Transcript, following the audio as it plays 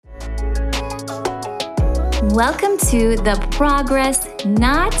Welcome to the Progress,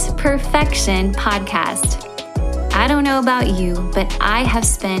 Not Perfection podcast. I don't know about you, but I have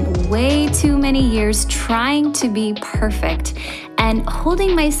spent way too many years trying to be perfect and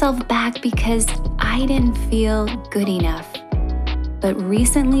holding myself back because I didn't feel good enough. But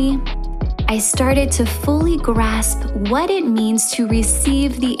recently, I started to fully grasp what it means to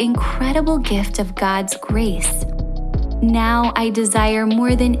receive the incredible gift of God's grace. Now I desire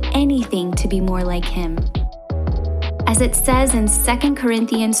more than anything to be more like Him. As it says in 2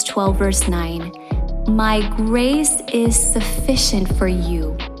 Corinthians 12, verse 9, "My grace is sufficient for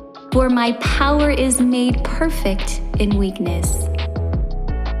you, for my power is made perfect in weakness."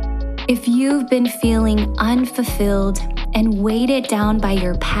 If you've been feeling unfulfilled and weighted down by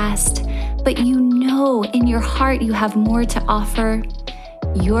your past, but you know in your heart you have more to offer,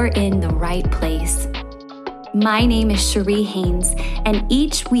 you're in the right place. My name is Cherie Haynes, and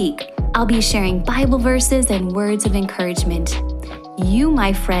each week I'll be sharing Bible verses and words of encouragement. You,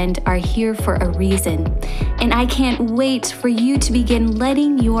 my friend, are here for a reason, and I can't wait for you to begin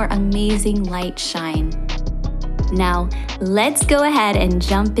letting your amazing light shine. Now, let's go ahead and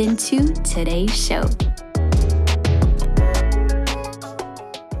jump into today's show.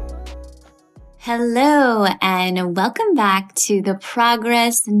 Hello, and welcome back to the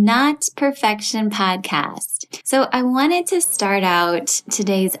Progress, Not Perfection podcast. So I wanted to start out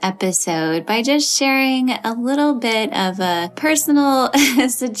today's episode by just sharing a little bit of a personal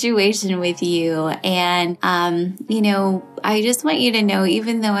situation with you. And, I just want you to know,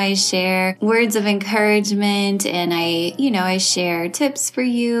 even though I share words of encouragement and I share tips for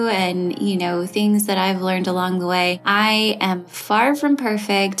you and, things that I've learned along the way, I am far from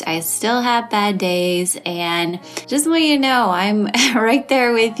perfect. I still have bad days, and just want you to know I'm right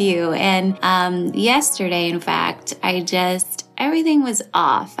there with you. And yesterday, in fact, everything was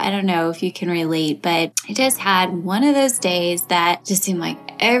off. I don't know if you can relate, but I just had one of those days that just seemed like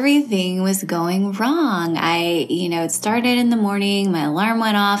everything was going wrong. It started in the morning. My alarm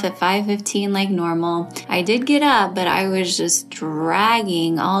went off at 5:15 like normal. I did get up, but I was just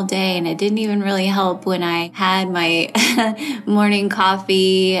dragging all day, and it didn't even really help when I had my morning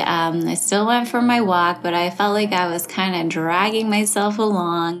coffee. I still went for my walk, but I felt like I was kind of dragging myself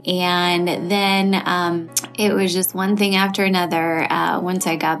along. And then it was just one thing after another. Once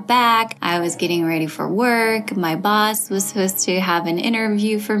I got back, I was getting ready for work. My boss was supposed to have an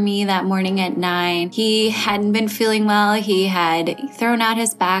interview for me that morning at 9. He hadn't been feeling well. He had thrown out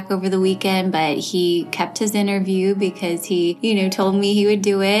his back over the weekend, but he kept his interview because he, told me he would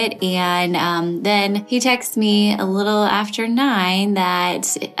do it. And then he texted me a little after 9 that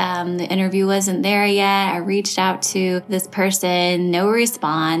the interview wasn't there yet. I reached out to this person, no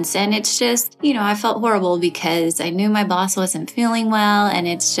response. And it's just, I felt horrible because I knew my boss wasn't feeling well, and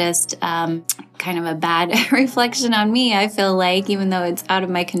it's just kind of a bad reflection on me. I feel like, even though it's out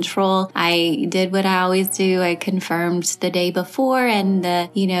of my control, I did what I always do. I confirmed the day before, and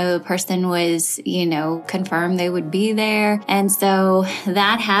the person was, confirmed they would be there. And so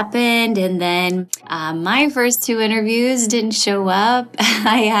that happened. And then my first 2 interviews didn't show up.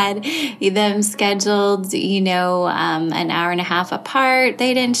 I had them scheduled, an hour and a half apart.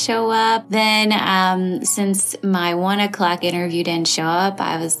 They didn't show up. Then since my 1 o'clock interview didn't show up,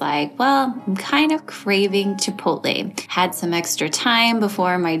 I was like, well, I'm kind of craving Chipotle. Had some extra time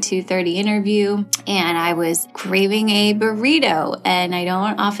before my 2:30 interview, and I was craving a burrito. And I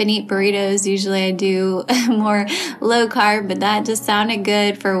don't often eat burritos. Usually I do more low carb, but that just sounded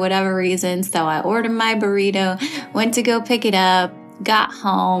good for whatever reason. So I ordered my burrito, went to go pick it up, got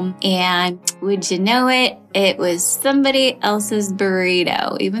home, and would you know it, it was somebody else's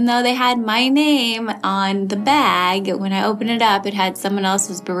burrito. Even though they had my name on the bag, when I opened it up, it had someone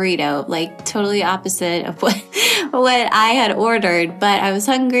else's burrito, like totally opposite of what I had ordered. But I was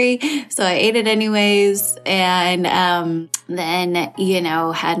hungry, so I ate it anyways. And then,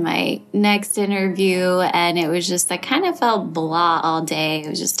 had my next interview, and it was just, I kind of felt blah all day. I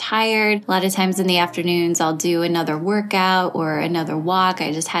was just tired. A lot of times in the afternoons, I'll do another workout or another walk.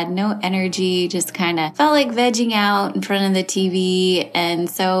 I just had no energy, just kind of felt like vegging out in front of the TV. And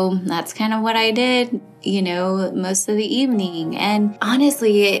so that's kind of what I did, most of the evening. And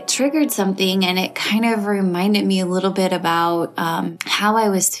honestly, it triggered something, and it kind of reminded me a little bit about how I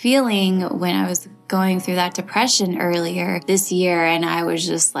was feeling when I was going through that depression earlier this year, and I was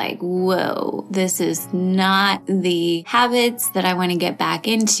just like, whoa, this is not the habits that I want to get back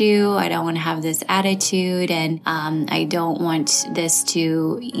into. I don't want to have this attitude, and I don't want this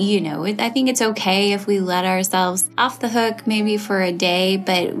to, I think it's okay if we let ourselves off the hook maybe for a day,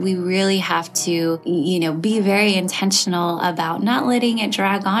 but we really have to, be very intentional about not letting it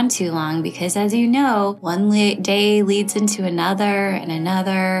drag on too long, because as you know, one day leads into another and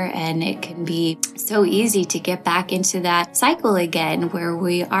another, and it can be so easy to get back into that cycle again where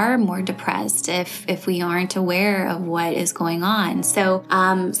we are more depressed if we aren't aware of what is going on. So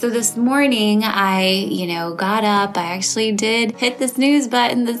this morning I, got up. I actually did hit the snooze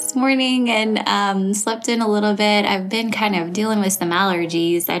button this morning and slept in a little bit. I've been kind of dealing with some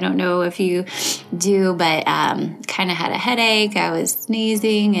allergies. I don't know if you do, but kind of had a headache. I was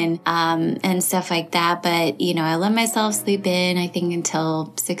sneezing and stuff like that. But, I let myself sleep in, I think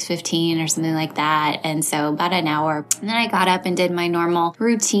until 6:15 or something like that. And so about an hour. And then I got up and did my normal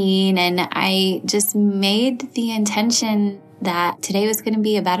routine, and I just made the intention that today was going to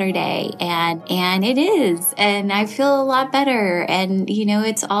be a better day, and it is, and I feel a lot better. And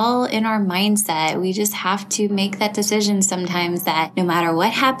it's all in our mindset. We just have to make that decision sometimes that no matter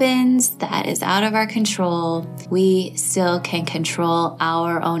what happens that is out of our control, we still can control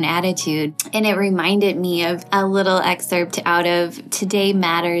our own attitude. And it reminded me of a little excerpt out of Today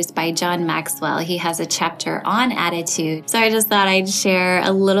Matters by John Maxwell. He has a chapter on attitude, so I just thought I'd share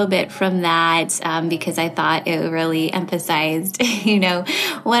a little bit from that because I thought it really emphasized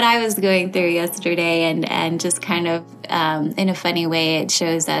what I was going through yesterday, and just kind of in a funny way, it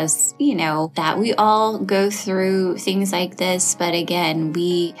shows us, that we all go through things like this, but again,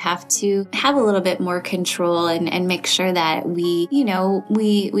 we have to have a little bit more control and make sure that we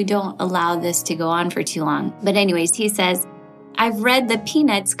don't allow this to go on for too long. But anyways, he says, I've read the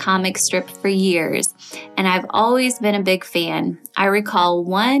Peanuts comic strip for years, and I've always been a big fan. I recall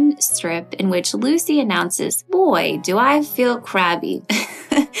one strip in which Lucy announces, "Boy, do I feel crabby."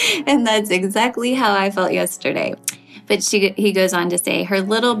 And that's exactly how I felt yesterday. But he goes on to say, her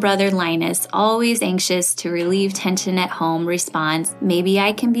little brother Linus, always anxious to relieve tension at home, responds, "Maybe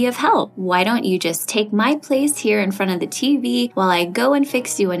I can be of help. Why don't you just take my place here in front of the TV while I go and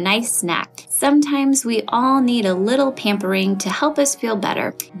fix you a nice snack? Sometimes we all need a little pampering to help us feel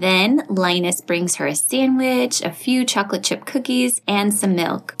better." Then Linus brings her a sandwich, a few chocolate chip cookies, and some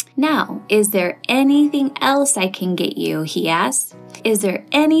milk. "Now, is there anything else I can get you?" he asks. "Is there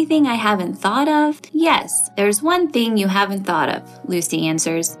anything I haven't thought of?" "Yes, there's one thing you haven't thought of," Lucy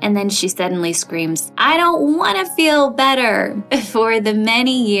answers. And then she suddenly screams, "I don't want to feel better." For the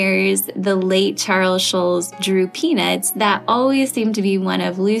many years the late Charles Schulz drew Peanuts, that always seemed to be one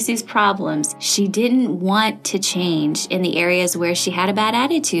of Lucy's problems. She didn't want to change in the areas where she had a bad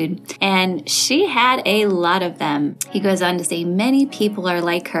attitude, and she had a lot of them. He goes on to say, many people are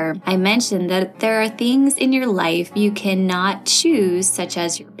like her. I mentioned that there are things in your life you cannot choose, such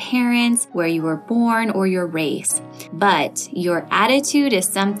as your parents, where you were born, or your race. But your attitude is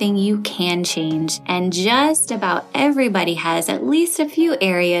something you can change, and just about everybody has at least a few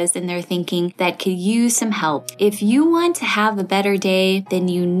areas in their thinking that could use some help. If you want to have a better day, then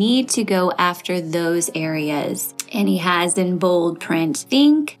you need to go after those areas. And he has in bold print,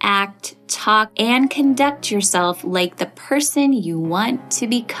 think, act, talk, and conduct yourself like the person you want to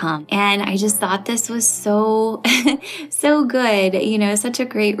become. And I just thought this was so good, such a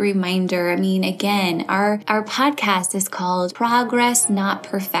great reminder. I mean, again, our podcast is called Progress, Not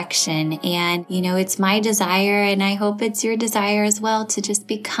Perfection. And, it's my desire, and I hope it's your desire as well, to just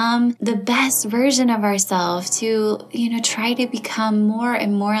become the best version of ourselves, to, try to become more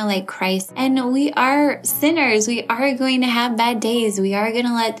and more like Christ. And we are sinners. We are going to have bad days. We are going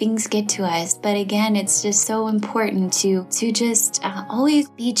to let things get to us. But again, it's just so important to just always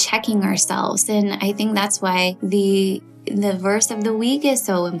be checking ourselves. And I think that's why the verse of the week is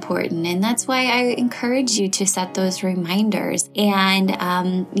so important. And that's why I encourage you to set those reminders. And,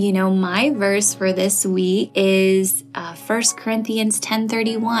 my verse for this week is 1 Corinthians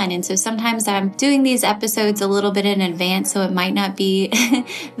 10:31. And so sometimes I'm doing these episodes a little bit in advance, so it might not be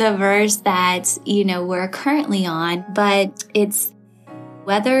the verse that, we're currently on, but it's,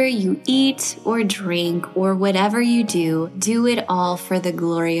 whether you eat or drink or whatever you do, do it all for the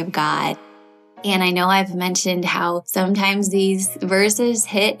glory of God. And I know I've mentioned how sometimes these verses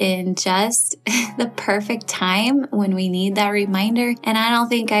hit in just the perfect time when we need that reminder. And I don't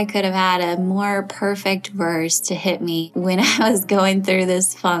think I could have had a more perfect verse to hit me when I was going through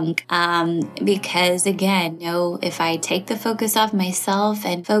this funk. Because again, if I take the focus off myself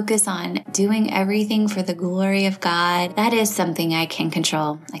and focus on doing everything for the glory of God, that is something I can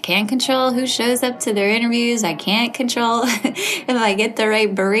control. I can't control who shows up to their interviews. I can't control if I get the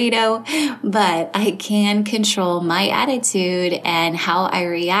right burrito, but I can control my attitude and how I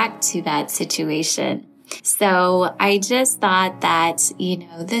react to that situation. So I just thought that,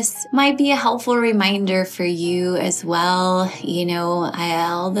 this might be a helpful reminder for you as well.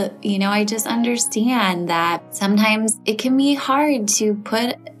 I just understand that sometimes it can be hard to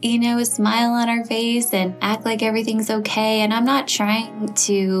put, a smile on our face and act like everything's okay. And I'm not trying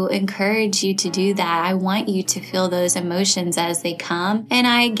to encourage you to do that. I want you to feel those emotions as they come. And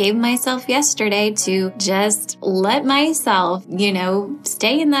I gave myself yesterday to just let myself,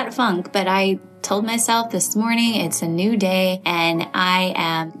 stay in that funk. But I told myself this morning it's a new day and I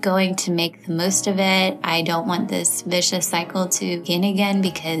am going to make the most of it. I don't want this vicious cycle to begin again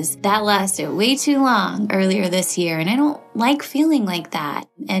because that lasted way too long earlier this year and I don't like feeling like that.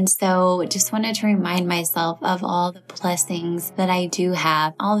 And so just wanted to remind myself of all the blessings that I do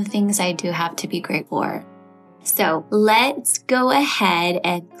have, all the things I do have to be grateful for. So let's go ahead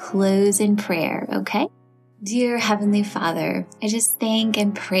and close in prayer, okay? Dear Heavenly Father, I just thank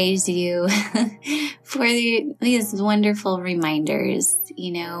and praise you for these wonderful reminders.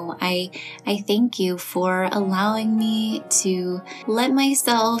 I thank you for allowing me to let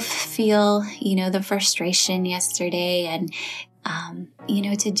myself feel, the frustration yesterday and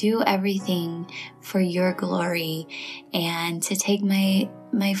to do everything for your glory and to take my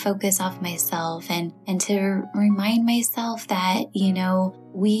focus off myself and to remind myself that,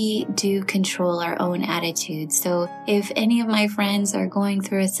 we do control our own attitudes. So if any of my friends are going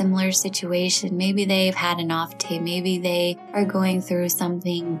through a similar situation, maybe they've had an off day, maybe they are going through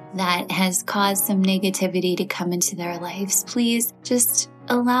something that has caused some negativity to come into their lives, please just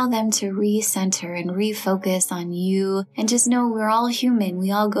allow them to recenter and refocus on you and just know we're all human.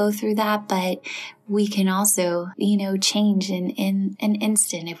 We all go through that, but we can also, change in an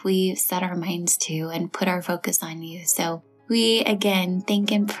instant if we set our minds to and put our focus on you. So we again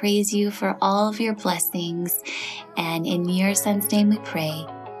thank and praise you for all of your blessings. And in your Son's name we pray.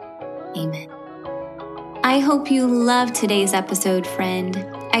 Amen. I hope you loved today's episode, friend.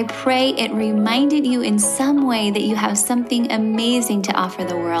 I pray it reminded you in some way that you have something amazing to offer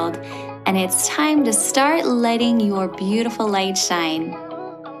the world, and it's time to start letting your beautiful light shine.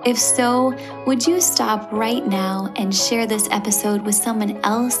 If so, would you stop right now and share this episode with someone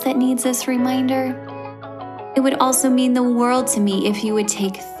else that needs this reminder? It would also mean the world to me if you would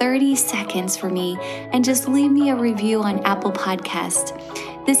take 30 seconds for me and just leave me a review on Apple Podcast.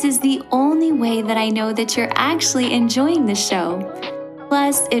 This is the only way that I know that you're actually enjoying the show.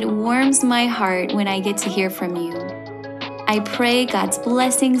 Plus, it warms my heart when I get to hear from you. I pray God's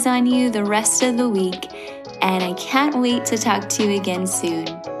blessings on you the rest of the week, and I can't wait to talk to you again soon.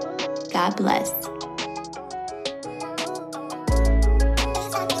 God bless.